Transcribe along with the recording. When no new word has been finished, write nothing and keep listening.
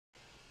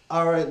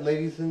Alright,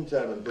 ladies and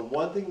gentlemen, the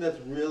one thing that's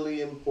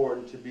really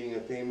important to being a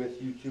famous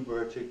YouTuber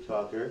or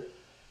TikToker,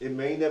 it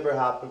may never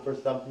happen for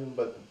some people,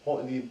 but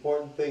the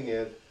important thing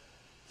is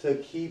to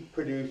keep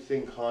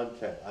producing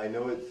content. I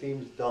know it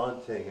seems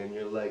daunting and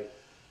you're like,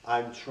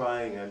 I'm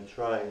trying. And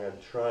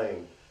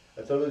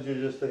sometimes you're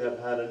just like, I've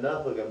had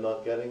enough, like I'm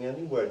not getting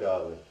anywhere,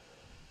 darling.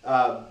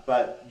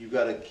 But you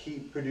gotta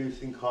keep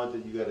producing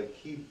content, you gotta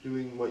keep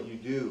doing what you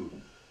do.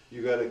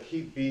 You gotta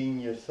keep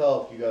being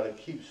yourself, you gotta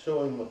keep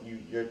showing what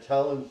your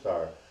talents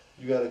are.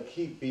 You gotta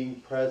keep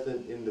being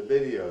present in the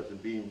videos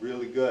and being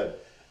really good.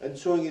 And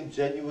showing a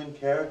genuine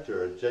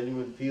character, a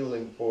genuine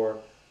feeling for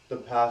the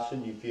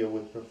passion you feel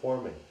with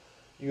performing.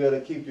 You gotta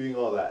keep doing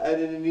all that.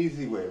 And in an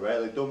easy way, right?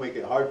 Like don't make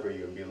it hard for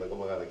you and be like, oh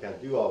my god, I can't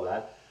do all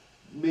that.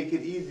 Make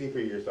it easy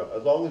for yourself.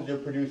 As long as you're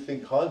producing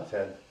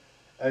content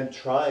and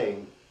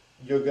trying,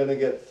 you're going to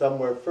get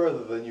somewhere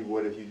further than you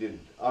would if you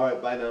didn't.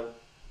 Alright, bye now.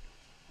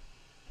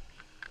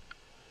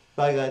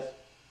 Bye guys.